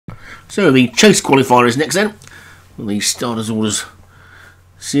So the chase qualifier is next then. The starters orders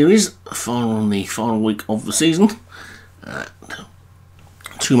series, final on the final week of the season.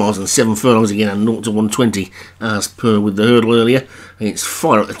 2 miles and 7 furlongs again, and 0 to 120 as per with the hurdle earlier. It's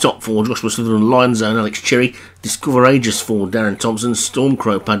fire at the top for Joshua Sutherland, Lion Zone, Alex Cherry, Discover Aegis for Darren Thompson,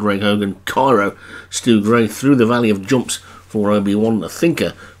 Stormcrow, Padraig Hogan, Cairo, Stu Gray, Through the Valley of Jumps for Obi-Wan, The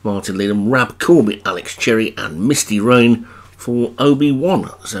Thinker, Martin Leadham, Rab Corbett, Alex Cherry, and Misty Rain for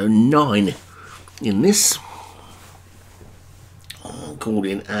Obi-Wan. So 9 in this. Called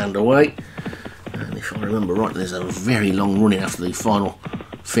in and away. And if I remember right, there's a very long run in after the final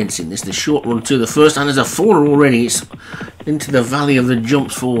fence in this. The short run to the first, and there's a faller already. It's into the Valley of the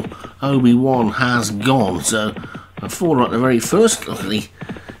Jumps for Obi-Wan has gone. So a faller at the very first. Luckily,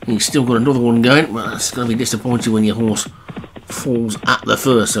 he's still got another one going, but it's going to be disappointing when your horse falls at the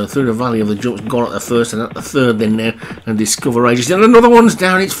first. So Through the Valley of the Jumps gone at the first, and at the third then now, and Discover Aegis. And another one's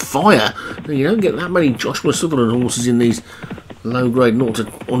down, it's fire. So you don't get that many Joshua Sutherland horses in these low grade 0 to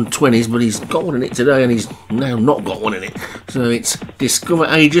 120s, but he's got one in it today, and he's now not got one in it. So it's Discover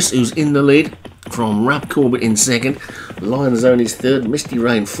Aegis who's in the lead, from Rab Corbett in second, Lion Zone is third, Misty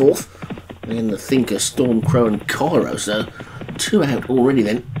Rain fourth, and The Thinker, Stormcrow and Cairo. So 2 out already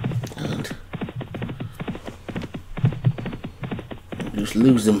then, and just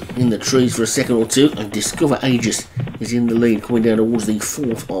lose them in the trees for a second or two, and Discover Aegis is in the lead, coming down towards the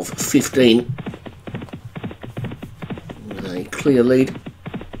 4th of 15 with a clear lead.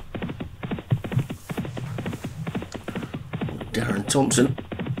 Darren Thompson,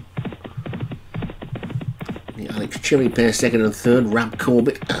 the Alex Cherry pair second and third, Rab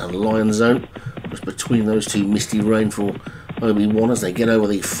Corbett and Lion Zone just between those two, Misty Rain for Obi-Wan as they get over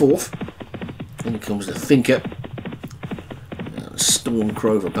the 4th. Then comes The Thinker,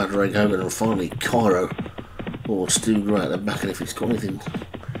 Stormcrow for Padraig Hogan, and finally Cairo or Stu Gray at the back. And if it's got anything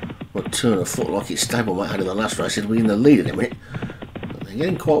but turn of foot like its stablemate had in the last race, it'll be in the lead in a minute. But they're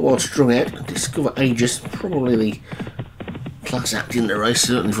getting quite well strung out. Discover Aegis, probably the class act in the race,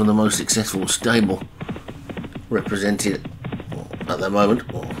 certainly from the most successful stable represented at the moment,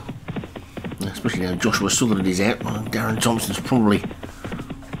 especially now Joshua Sutherland is out. Darren Thompson's probably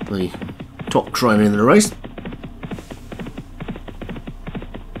the top trainer in the race.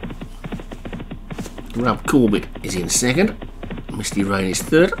 Rab Corbett is in second, Misty Rain is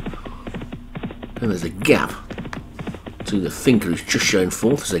third, and there's a gap to The Thinker who's just shown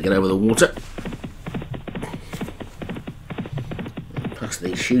fourth as they get over the water. And past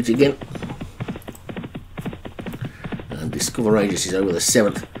the chute again, and Discover Aegis is over the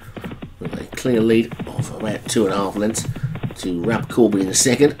 7th with a clear lead of about 2.5 lengths to Rab Corbett in the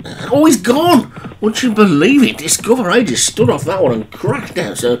second. Oh, he's gone! Would you believe it? Discover Aegis stood off that one and crashed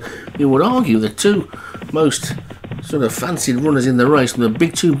out. So you would argue the two most sort of fancied runners in the race from the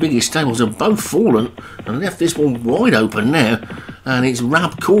two biggest stables have both fallen and left this one wide open now. And it's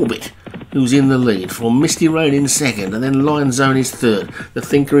Rab Corbett who's in the lead, from Misty Rain in second, and then Lion Zone is third, The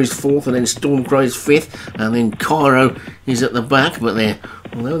Thinker is fourth, and then Stormcrow is fifth, and then Cairo is at the back. But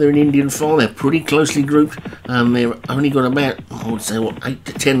although they're in Indian file, they're pretty closely grouped, and they've only got about, I would say, 8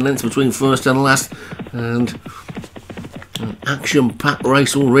 to 10 lengths between first and last, and an action-packed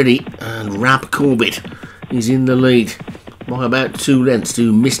race already. And Rab Corbett is in the lead by about 2 lengths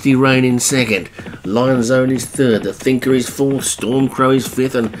to Misty Rain in second, Lion Zone is third, The Thinker is fourth, Stormcrow is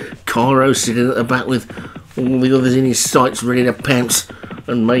fifth, and Cairo sitting at the back with all the others in his sights ready to pounce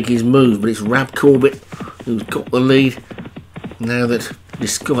and make his move. But it's Rab Corbett who's got the lead now that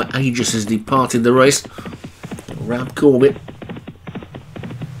Discover Aegis has departed the race. Rab Corbett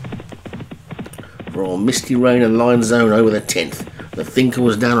from Misty Rain and Lion Zone over the 10th. The Thinker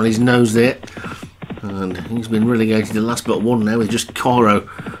was down on his nose there, and he's been relegated to last but one now with just Cairo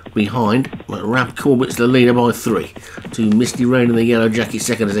behind. But Rab Corbett's the leader by 3 to Misty Rain and the Yellow Jacket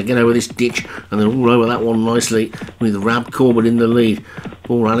second as they get over this ditch, and they're all over that one nicely with Rab Corbett in the lead.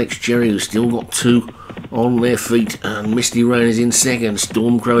 Poor Alex Cherry, who's still got 2 on their feet, and Misty Rain is in second,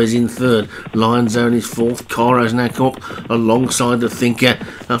 Stormcrow is in third, Lion Zone is fourth, Cairo's now come up alongside The Thinker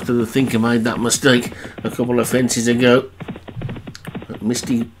after The Thinker made that mistake a couple of fences ago. But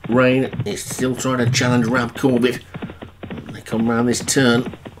Misty Rain is still trying to challenge Rab Corbett. They come round this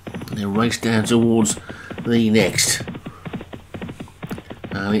turn, they race down towards the next,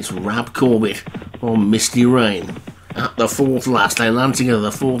 and it's Rab Corbett on Misty Rain at the 4th last. They land together. The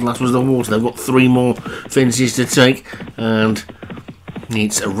 4th last was the water. They've got 3 more fences to take, and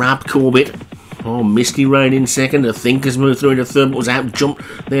it's Rab Corbett Oh, Misty Rain in second. The Thinkers moved through into third, but was out jumped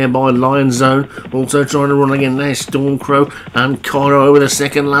there by Lion Zone. Also trying to run again there, Stormcrow and Cairo over the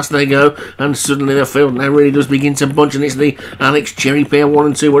second last they go. And suddenly the field now really does begin to bunch, and it's the Alex Cherry pair 1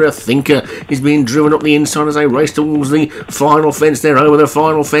 and 2, where a Thinker is being driven up the inside as they race towards the final fence. They're over the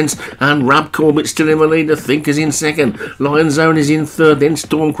final fence, and Rab Corbett still in the lead. The Thinkers in second. Lion Zone is in third, then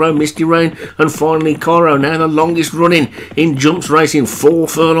Stormcrow, Misty Rain, and finally Cairo. Now the longest running in jumps racing, 4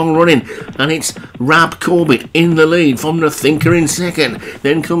 furlong running, and it's Rab Corbett in the lead from the Thinker in second.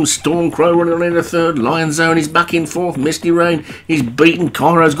 Then comes Stormcrow running on in the third. Lion Zone is back in fourth. Misty Rain is beaten.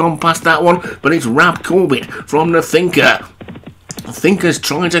 Cairo's gone past that one, but it's Rab Corbett from the Thinker. Thinkers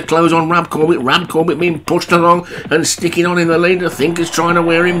trying to close on Rab Corbett being pushed along and sticking on in the lead. The Thinkers trying to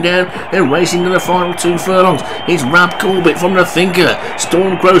wear him down. They're racing to the final 2 furlongs. It's Rab Corbett from the Thinker.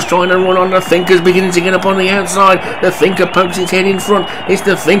 Stormcrow's trying to run on. The Thinkers beginning to get up on the outside. The Thinker pokes its head in front. It's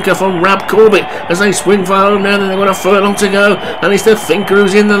the Thinker from Rab Corbett as they swing for home now. They've got a furlong to go, and it's the Thinker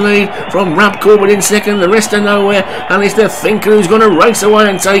who's in the lead from Rab Corbett in second. The rest are nowhere, and it's the Thinker who's going to race away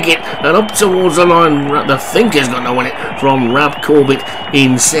and take it, and up towards the line. The Thinker's going to win it from Rab Corbett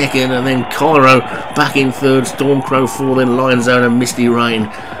in second, and then Cairo back in third, Stormcrow 4, then Lion Zone and Misty Rain.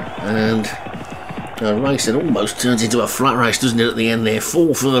 And a race that almost turns into a flat race, doesn't it, at the end there?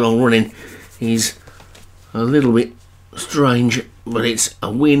 4 furlong running is a little bit strange, but it's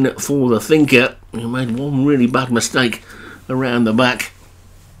a win for the Thinker, who made one really bad mistake around the back.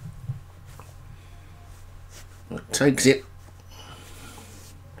 Takes it.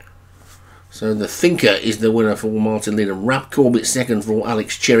 So the Thinker is the winner for Martin Liddon. Rab Corbett second for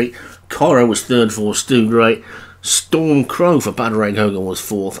Alex Cherry. Cairo was third for Stu Gray. Stormcrow for Padraig Hogan was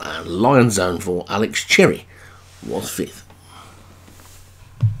fourth. And Lion Zone for Alex Cherry was fifth.